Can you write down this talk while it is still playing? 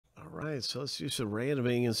right, so let's do some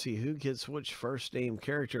randoming and see who gets which first name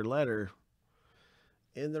character letter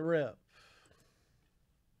in the rip.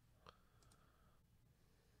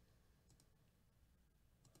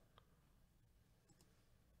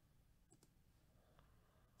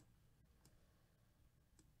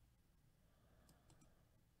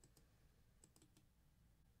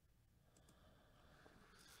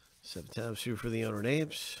 Seven times through for the owner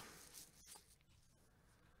names.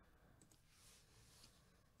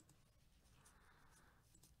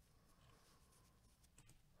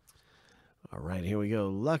 All right, here we go.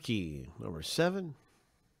 Lucky number 7.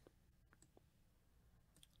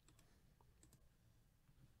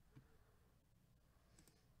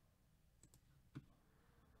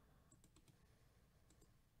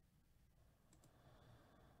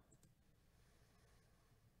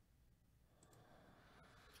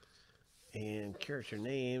 And character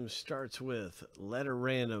name starts with letter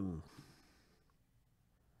random.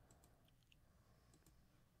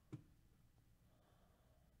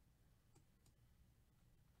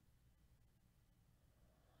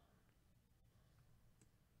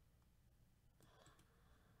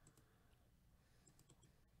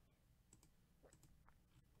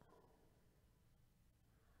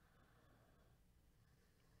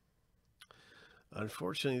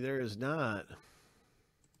 Unfortunately, there is not.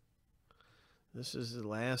 This is the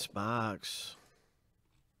last box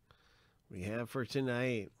we have for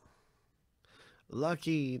tonight.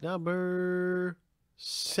 Lucky number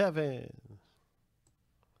 7.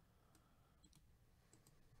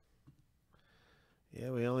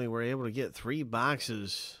 Yeah, we only were able to get 3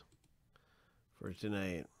 boxes for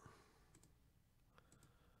tonight.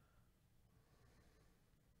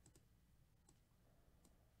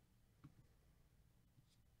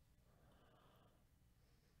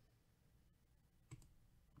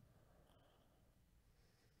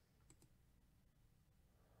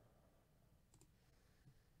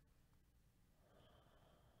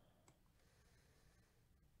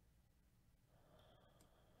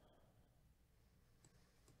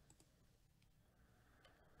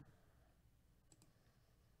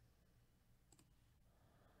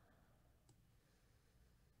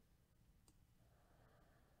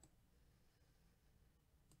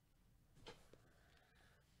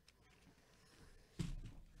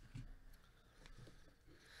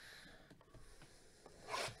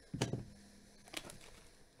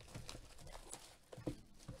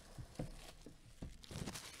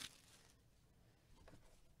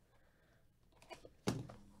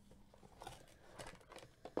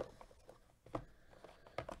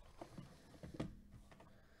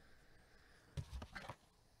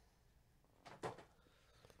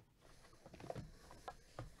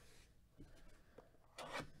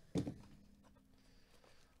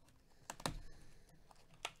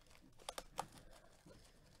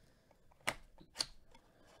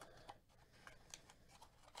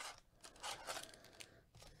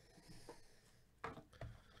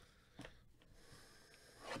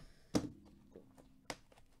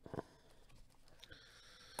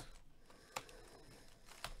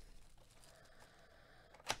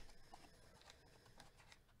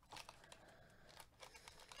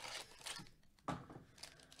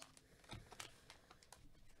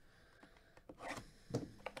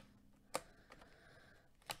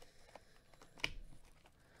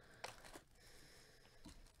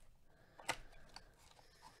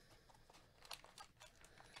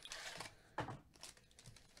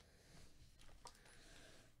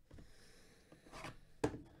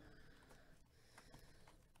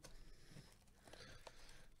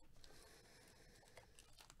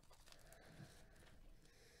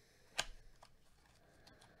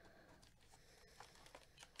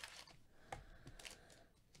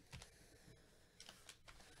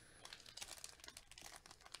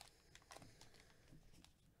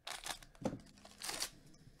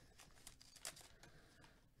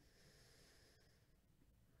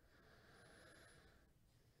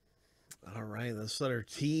 All right, that's letter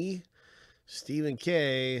T. Stephen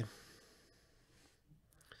K.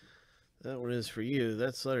 That one is for you.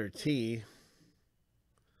 That's letter T.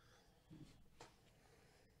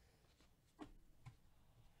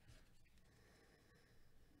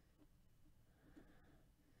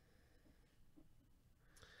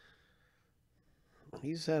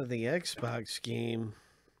 He's out of the Xbox game.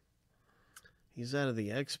 He's out of the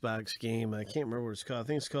Xbox game. I can't remember what it's called. I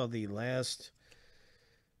think it's called The Last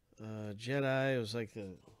Jedi. It was like the...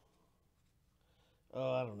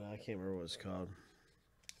 Oh, I don't know. I can't remember what it's called.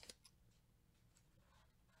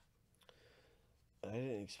 I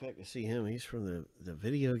didn't expect to see him. He's from the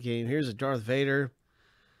video game. Here's a Darth Vader.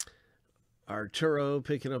 Arturo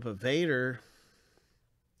picking up a Vader.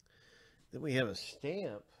 Then we have a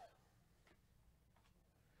stamp.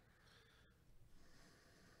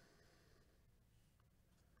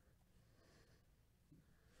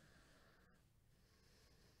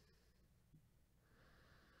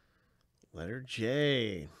 Letter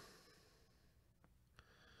J.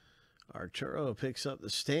 Arturo picks up the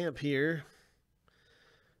stamp here.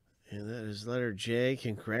 And that is letter J.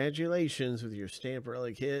 Congratulations with your stamp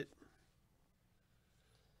relic hit.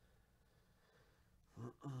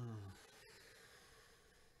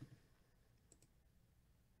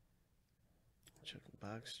 Check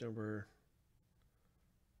box number.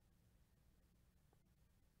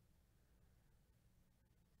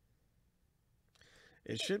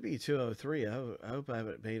 It should be 203. I hope I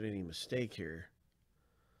haven't made any mistake here.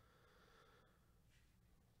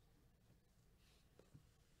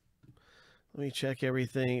 Let me check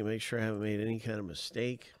everything and make sure I haven't made any kind of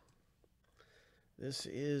mistake. This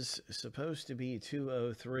is supposed to be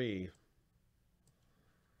 203.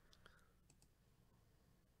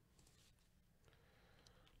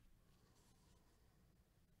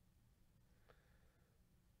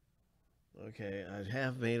 Okay, I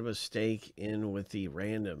have made a mistake in with the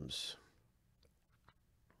randoms.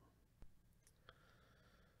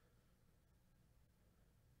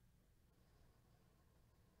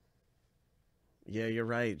 Yeah, you're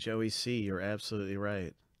right, Joey C. You're absolutely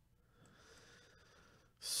right.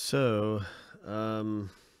 So, let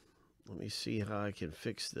me see how I can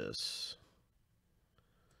fix this.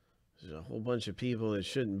 There's a whole bunch of people that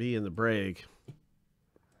shouldn't be in the break.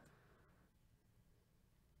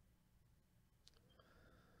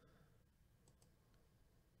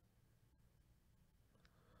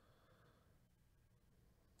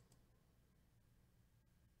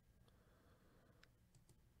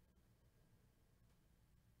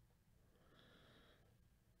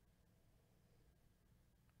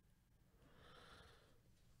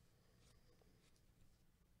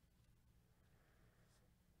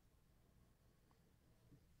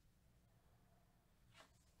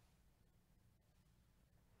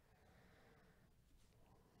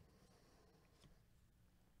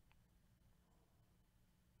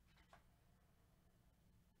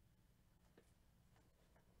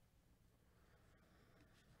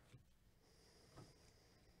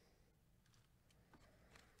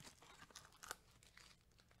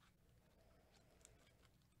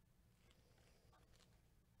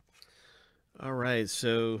 All right,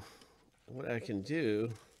 so what I can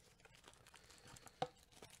do,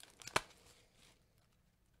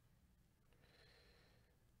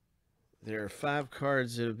 there are 5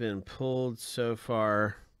 cards that have been pulled so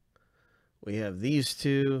far. We have these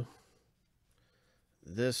two,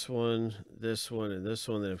 this one, and this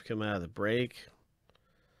one that have come out of the break.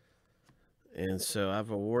 And so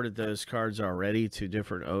I've awarded those cards already to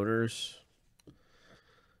different owners.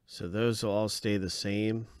 So those will all stay the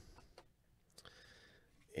same.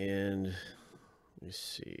 And let me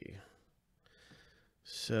see.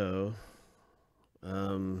 So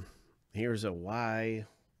here's a Y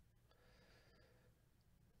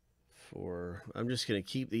for, I'm just going to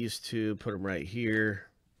keep these two, put them right here.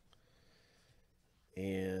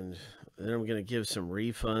 And then I'm going to give some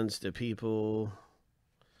refunds to people.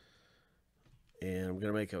 And I'm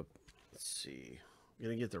going to make a, let's see, I'm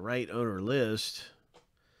going to get the right owner list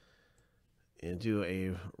and do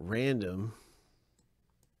a random.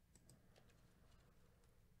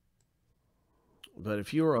 But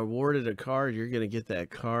if you were awarded a card, you're going to get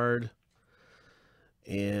that card.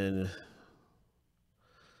 And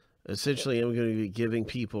essentially, I'm going to be giving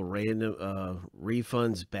people random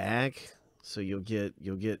refunds back. So you'll get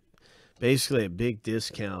basically a big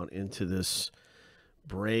discount into this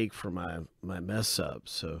break for my mess up.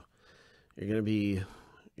 So you're going to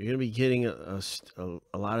be getting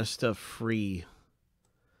a lot of stuff free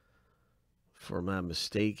for my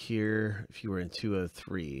mistake here if you were in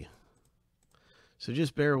 203. So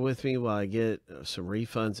just bear with me while I get some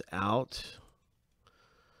refunds out.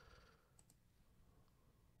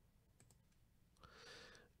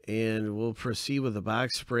 And we'll proceed with the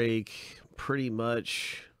box break pretty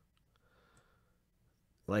much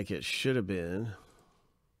like it should have been.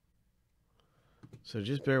 So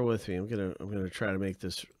just bear with me. I'm gonna try to make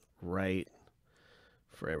this right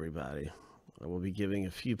for everybody. I will be giving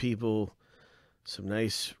a few people some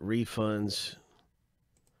nice refunds.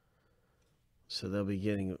 So they'll be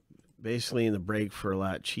getting basically in the break for a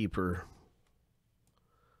lot cheaper.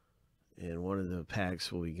 And one of the packs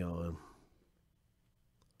will be going.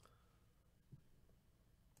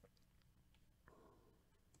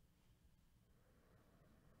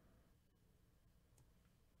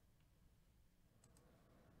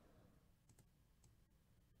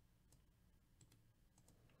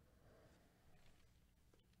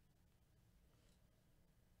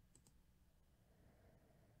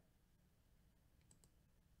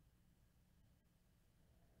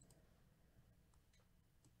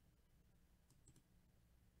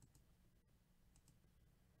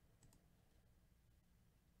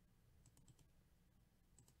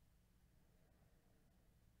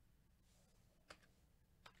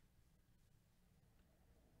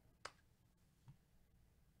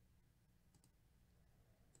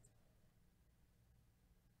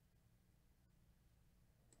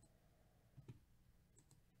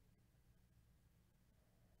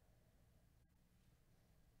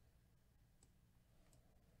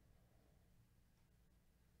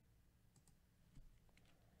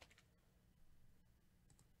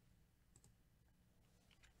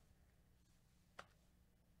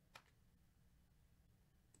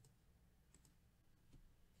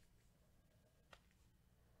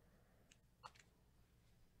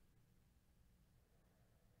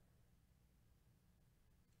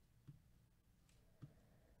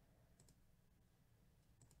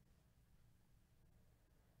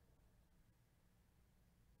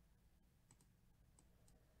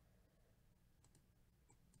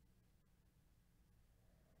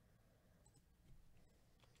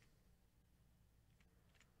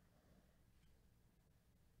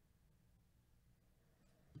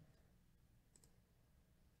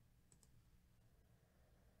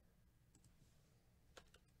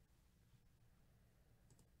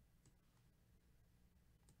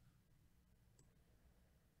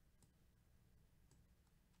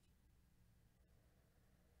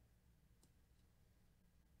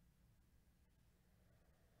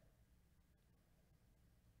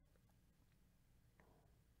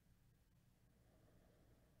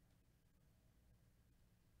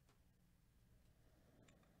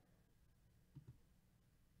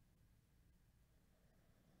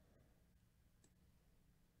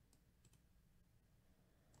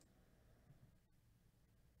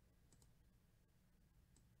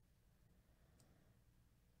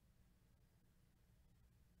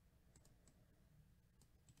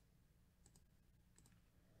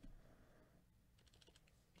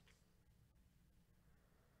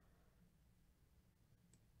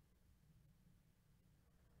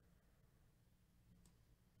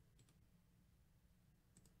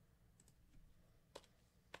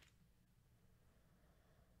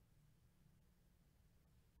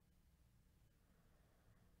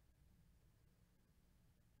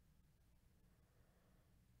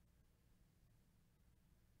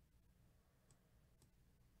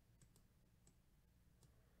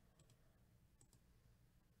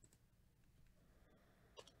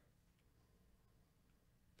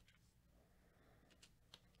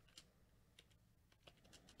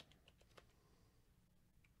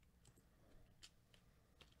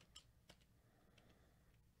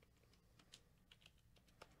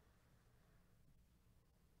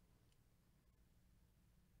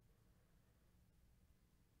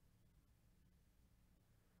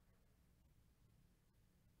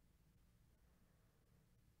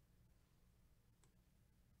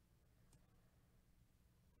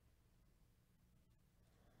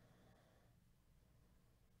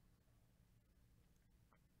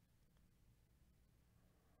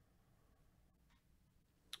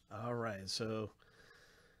 All right, so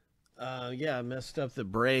yeah, I messed up the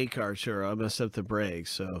break, Arturo. I messed up the break.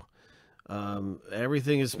 So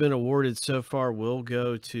everything that's been awarded so far will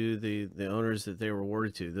go to the owners that they were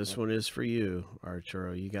awarded to. This one is for you,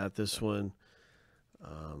 Arturo. You got this one.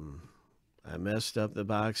 Um, I messed up the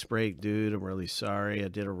box break, dude. I'm really sorry. I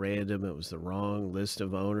did a random. It was the wrong list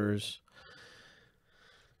of owners.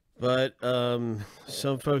 But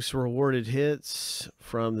some folks were awarded hits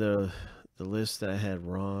from the list that I had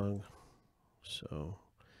wrong. So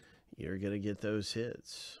you're gonna get those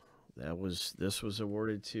hits. This was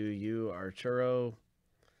awarded to you, Arturo,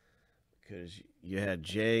 because you had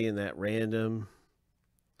J in that random,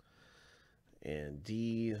 and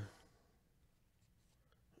D.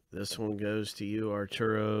 This one goes to you,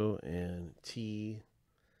 Arturo, and T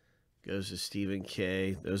goes to Stephen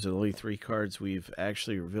K. Those are the only 3 cards we've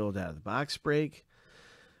actually revealed out of the box break.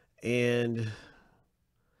 And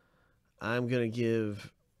I'm going to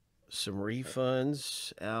give some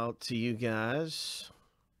refunds out to you guys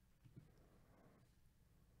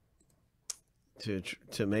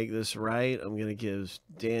to make this right. I'm going to give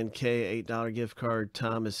Dan K $8 gift card,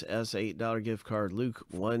 Thomas S $8 gift card, Luke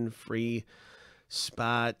 1 free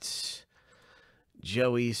spot,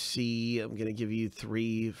 Joey C, I'm going to give you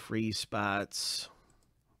 3 free spots,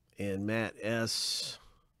 and Matt S,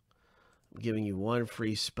 I'm giving you 1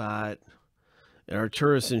 free spot. And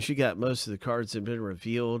Arturo, since you got most of the cards that have been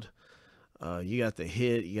revealed, you got the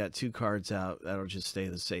hit, you got 2 cards out, that'll just stay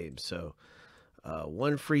the same. So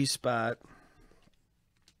 1 free spot.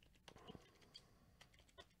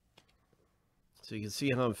 So you can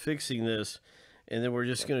see how I'm fixing this. And then we're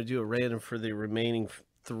just going to do a random for the remaining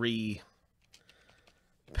 3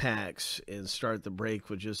 packs and start the break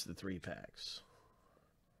with just the 3 packs.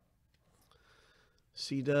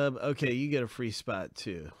 C-Dub, okay, you get a free spot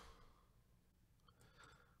too.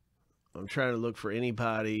 I'm trying to look for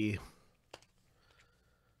anybody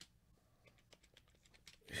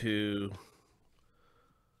who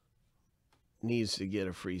needs to get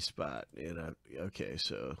a free spot. And okay,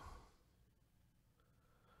 so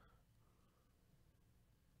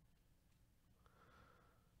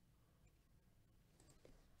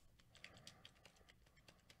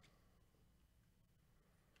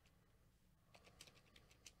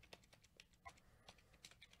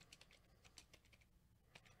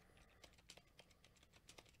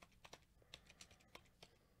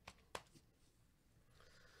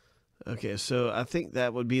okay, so I think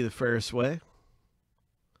that would be the fairest way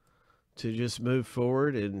to just move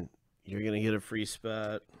forward, and you're going to get a free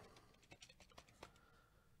spot.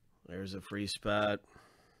 There's a free spot.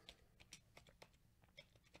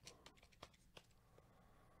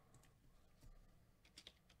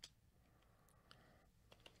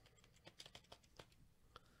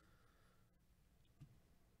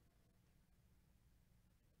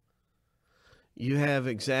 You have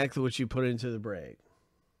exactly what you put into the break.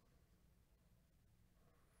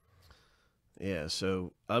 Yeah,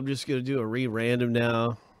 so I'm just going to do a re-random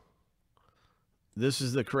now. This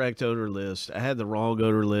is the correct owner list. I had the wrong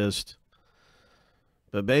owner list.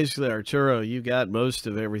 But basically, Arturo, you got most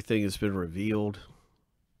of everything that's been revealed.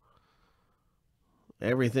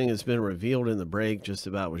 Everything that's been revealed in the break just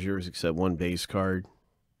about was yours except 1 base card.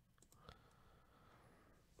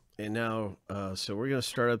 And now, so we're going to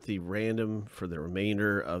start up the random for the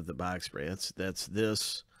remainder of the box break. That's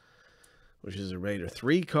this, which is the remainder.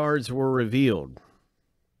 3 cards were revealed.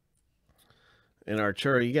 And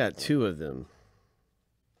Arturo, you got 2 of them,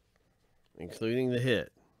 including the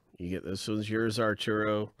hit. You get this one's yours,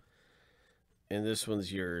 Arturo, and this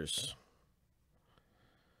one's yours.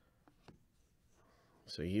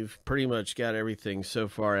 So you've pretty much got everything so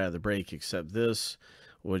far out of the break except this,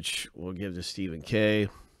 which we'll give to Stephen K.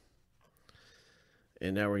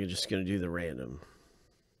 And now we're just going to do the random.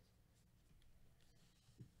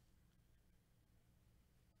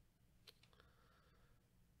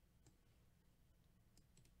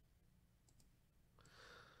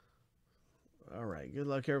 All right, good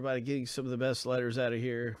luck, everybody, getting some of the best letters out of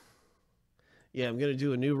here. Yeah, I'm going to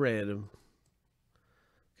do a new random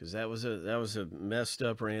because that was a messed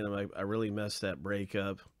up random. I really messed that break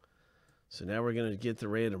up. So now we're going to get the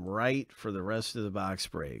random right for the rest of the box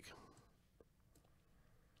break.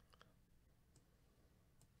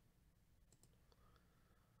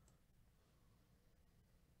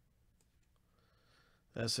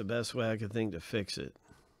 That's the best way I could think to fix it.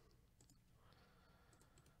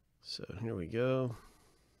 So here we go.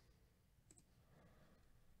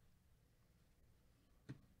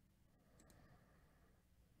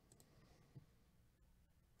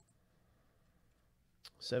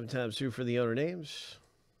 Seven times through for the owner names.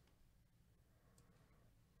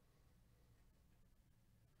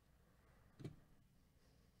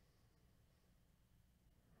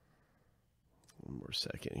 a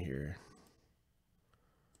second here.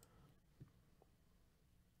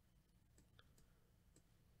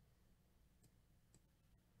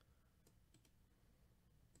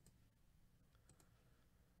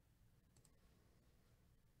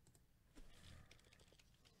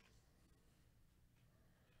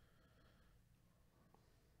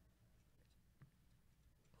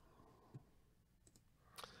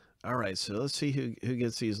 All right, so let's see who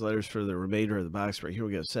gets these letters for the remainder of the box break. Here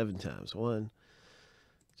we go, 7 times. 1,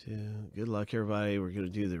 2. Good luck, everybody. We're going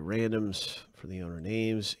to do the randoms for the owner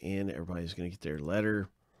names, and everybody's going to get their letter.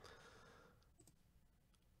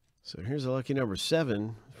 So here's the lucky number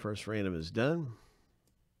 7. First random is done.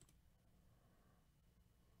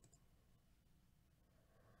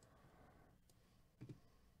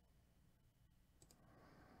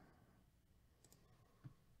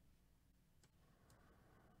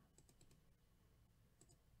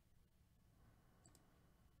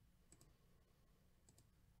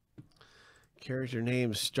 Character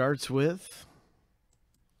name starts with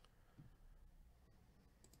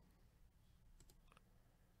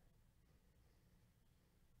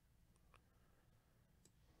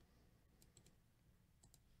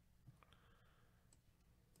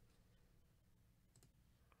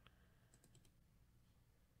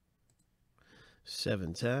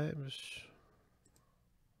seven times.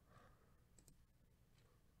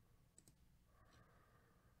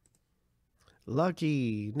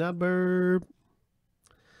 Lucky number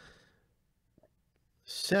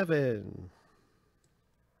 7.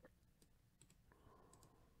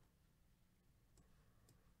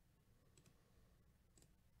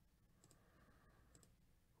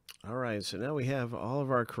 All right, so now we have all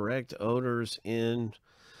of our correct owners in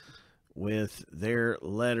with their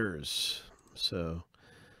letters. So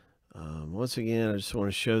once again, I just want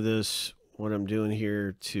to show this, what I'm doing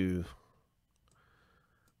here to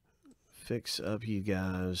fix up you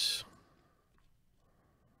guys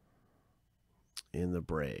in the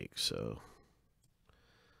break. So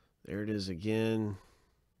there it is again.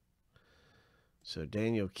 So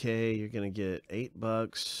Daniel K, you're going to get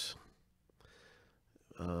 $8.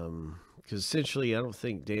 Because essentially, I don't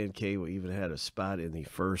think Dan K even had a spot in the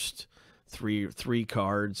first three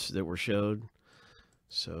cards that were showed.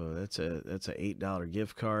 So that's a $8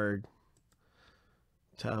 gift card.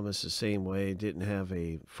 Thomas the same way, didn't have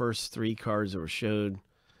a first 3 cards that were showed.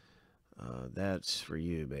 That's for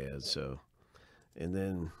you, man. So, and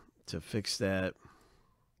then to fix that,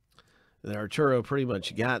 and Arturo pretty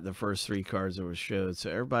much got the first 3 cards that were showed.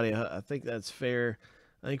 So everybody, I think that's fair.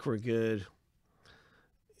 I think we're good.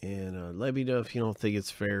 And let me know if you don't think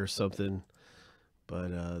it's fair or something.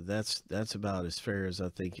 But that's about as fair as I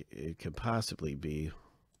think it could possibly be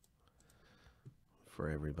for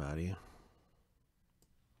everybody.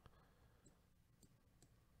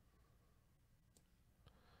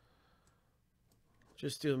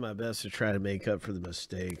 Just doing my best to try to make up for the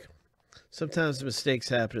mistake. Sometimes the mistakes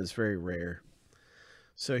happen. It's very rare.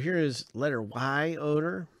 So here is letter Y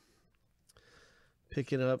owner.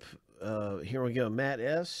 Picking up, here we go, Matt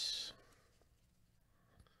S.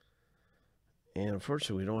 And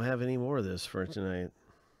unfortunately, we don't have any more of this for tonight.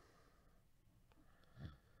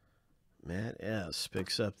 Matt S.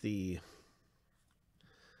 picks up the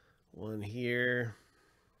one here.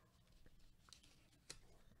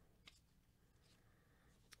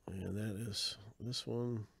 And that is this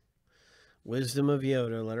one. Wisdom of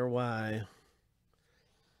Yoda, letter Y.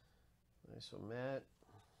 Nice one, Matt.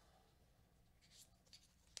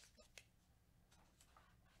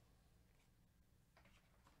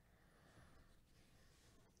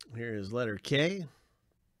 Here is letter K.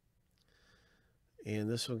 And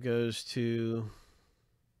this one goes to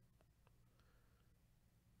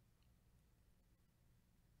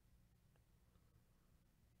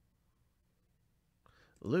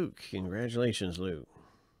Luke. Congratulations, Luke.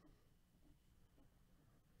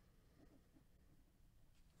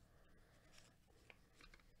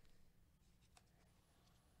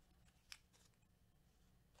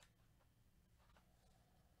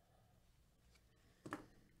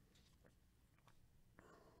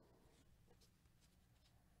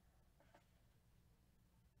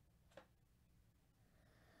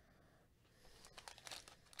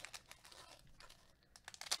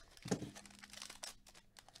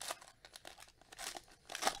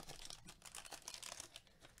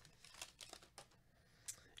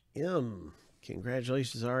 M.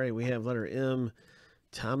 Congratulations, Ari. We have letter M.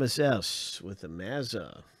 Thomas S. with the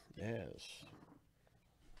Mazda. Yes.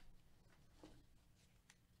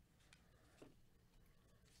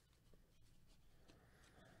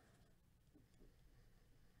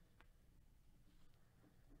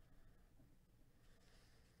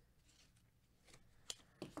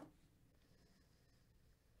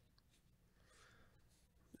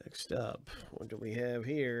 Next up, what do we have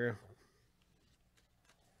here?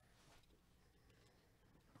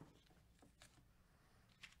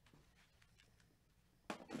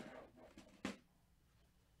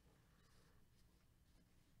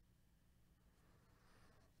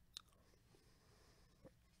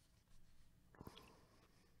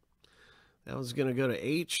 That was going to go to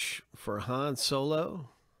H for Han Solo.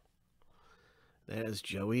 That is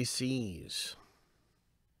Joey C's.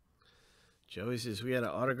 Joey says we got an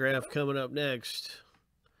autograph coming up next.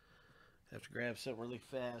 Have to grab something really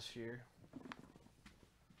fast here.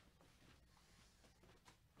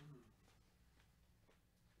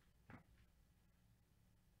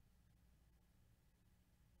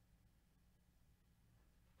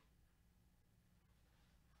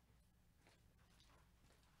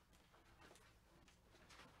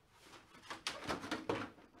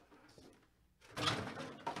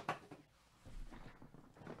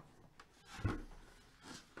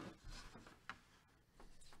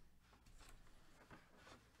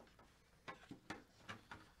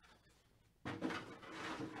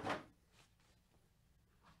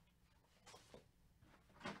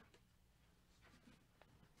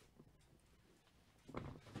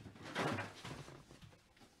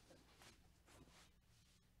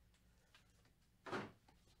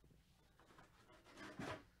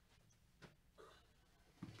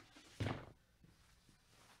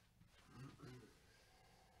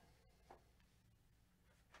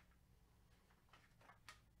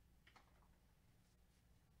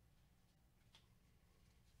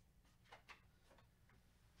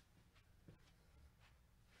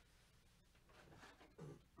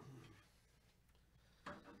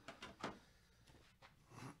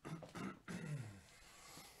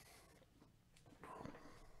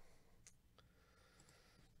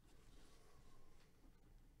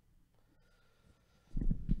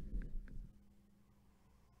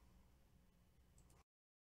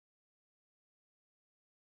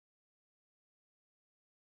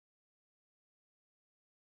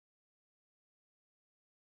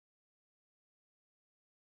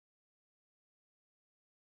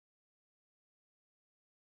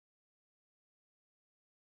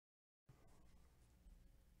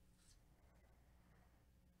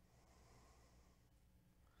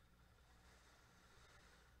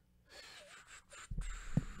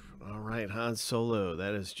 All right, Han Solo.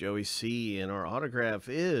 That is Joey C. And our autograph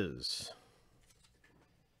is...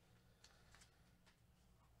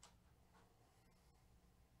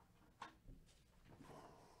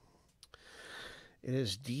 It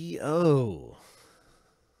is D.O.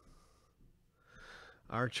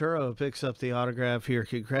 Arturo picks up the autograph here.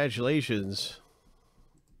 Congratulations.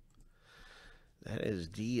 That is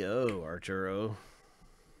D.O. Arturo.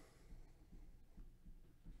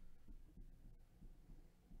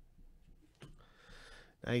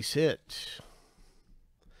 Nice hit.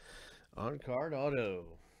 On card auto.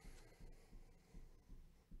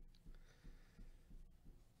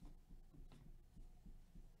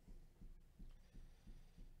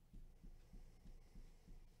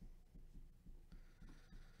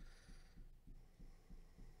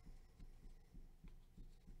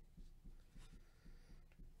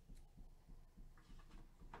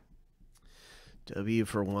 W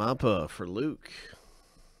for Wampa for Luke.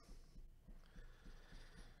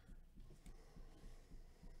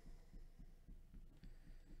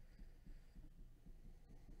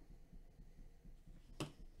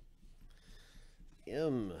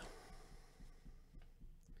 M.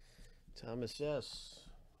 Thomas S.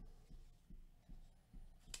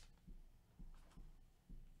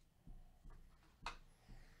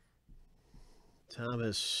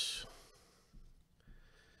 Thomas.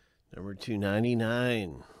 Number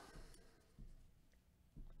 299.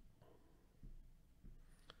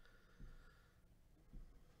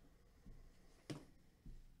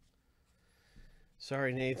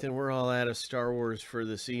 Sorry, Nathan, we're all out of Star Wars for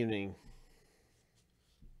this evening.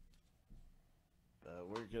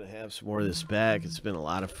 We're going to have some more of this back. It's been a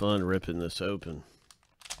lot of fun ripping this open.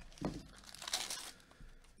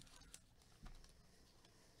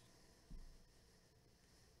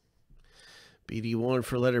 BD1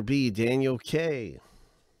 for letter B, Daniel K.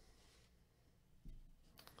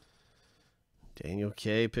 Daniel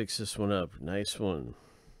K picks this one up. Nice one.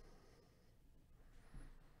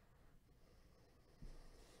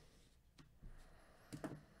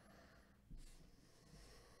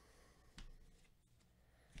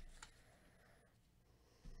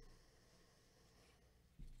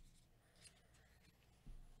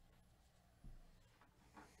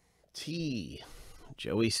 T,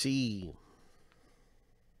 Joey C.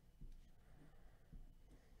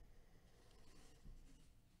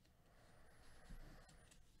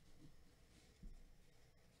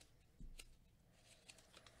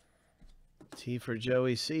 T for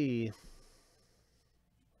Joey C.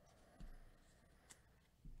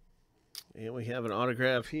 And we have an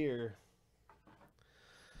autograph here.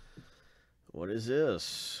 What is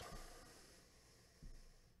this?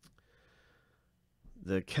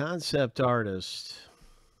 The concept artist,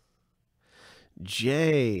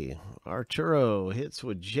 Jay. Arturo hits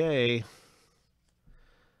with Jay.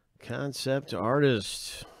 Concept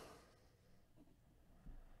artist.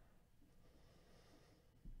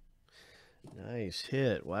 Nice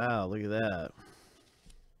hit. Wow, look at that.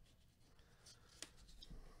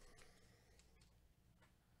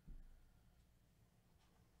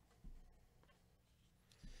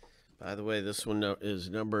 By the way, this one is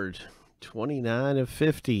numbered 29 of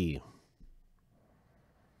 50.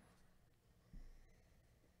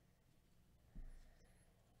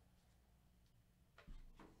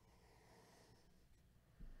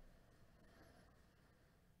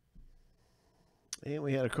 And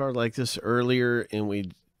we had a card like this earlier, and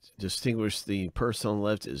we distinguished the person on the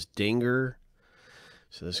left as Dinger.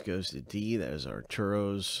 So this goes to D. That is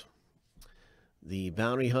Arturo's. The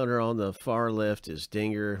bounty hunter on the far left is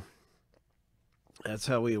Dinger. That's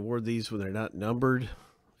how we award these when they're not numbered.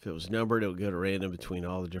 If it was numbered, it would go to random between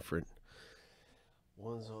all the different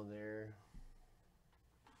ones on there.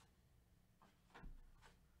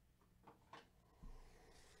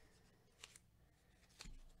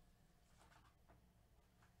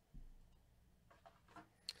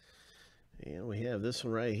 And we have this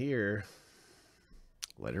one right here.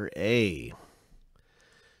 Letter A.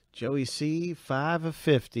 Joey C, 5 of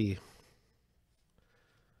 50.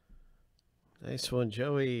 Nice one,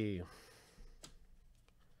 Joey.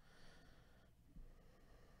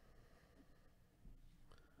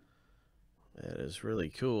 That is really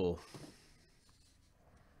cool.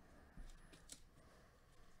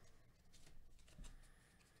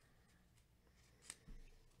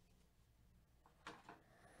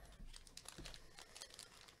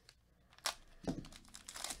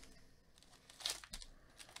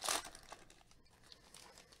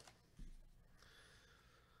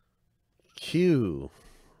 Q.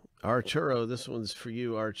 Arturo, this one's for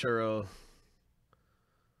you, Arturo.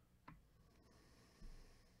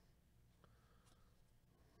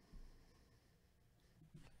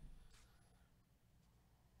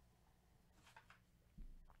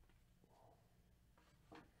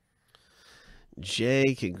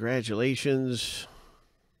 Jay, congratulations.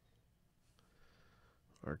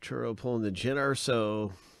 Arturo pulling the Jen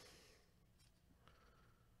Urso.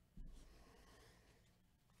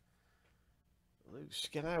 Luke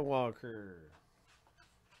Skywalker.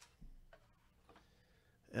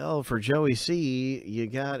 L for Joey C, you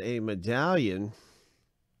got a medallion.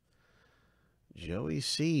 Joey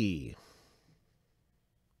C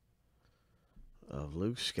of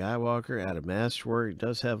Luke Skywalker out of Masterwork. It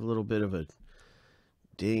does have a little bit of a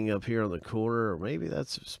ding up here on the corner, or maybe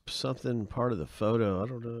that's something part of the photo. I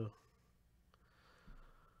don't know.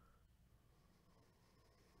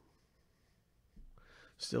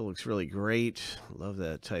 Still looks really great. Love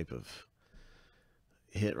that type of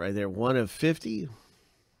hit right there. 1 of 50.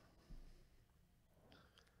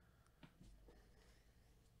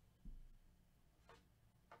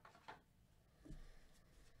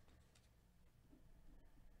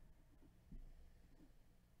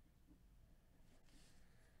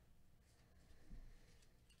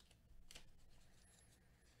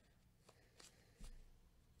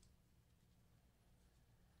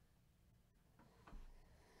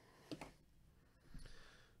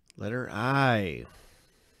 Letter I.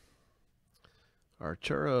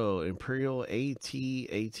 Arturo, Imperial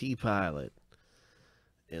AT pilot.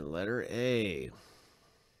 And letter A.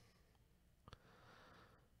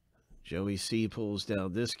 Joey C pulls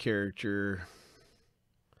down this character,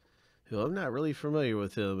 who I'm not really familiar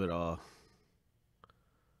with him at all.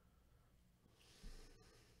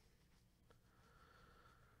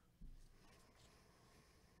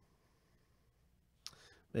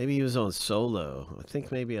 Maybe he was on Solo. I think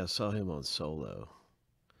maybe I saw him on Solo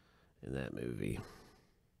in that movie.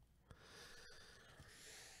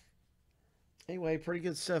 Anyway, pretty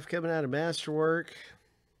good stuff coming out of Masterwork.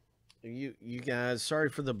 You guys, sorry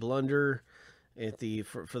for the blunder at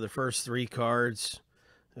for the first 3 cards.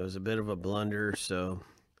 It was a bit of a blunder, so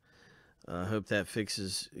I hope that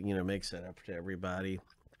fixes, makes that up to everybody.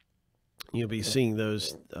 You'll be seeing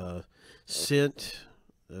those sent.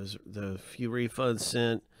 The few refunds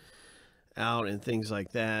sent out and things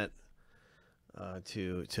like that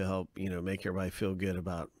to help make everybody feel good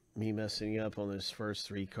about me messing up on those first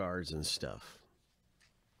 3 cards and stuff.